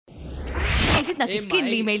Zidna kif kien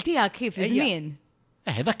l-email tiegħek kif iż-żmien.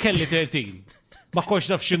 Dak kelli 13. Ma konx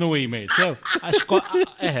naf x'inhu email, sew.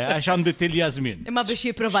 Għax għandu tilja żmien. Imma biex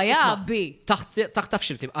jipprova jabbi. Taħt taf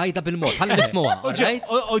xiltim, għajda bil-mod, ħalli nifmuha.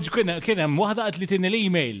 Oġ kien hemm waħda qed li tieni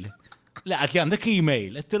l-email. La qed li għandek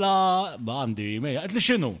email, qed tilha għandi email, qed li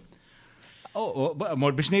x'inhu?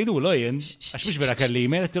 Mor biex ngħidu jien, għax mhux vera kelli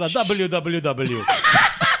email, qed tilha www.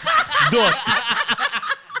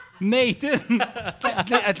 Nathan,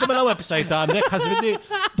 qed li website għandek ħasbitni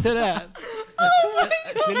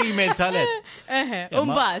l-email tal-ed.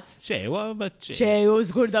 Umbat. Xej, u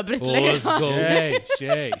zgur da Britley.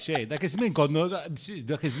 Xej, dak iż-żmien konnu,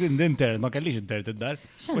 dak iż-żmien l-internet, ma kellix internet id-dar.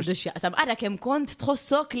 X'għandu x'jaqsam, ara kemm kont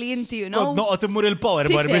tħossok li inti, you know. Kont noqgħod immur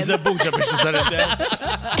il-power bar biżebbuġa biex tisar id-der.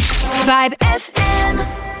 Vibe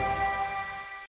FM.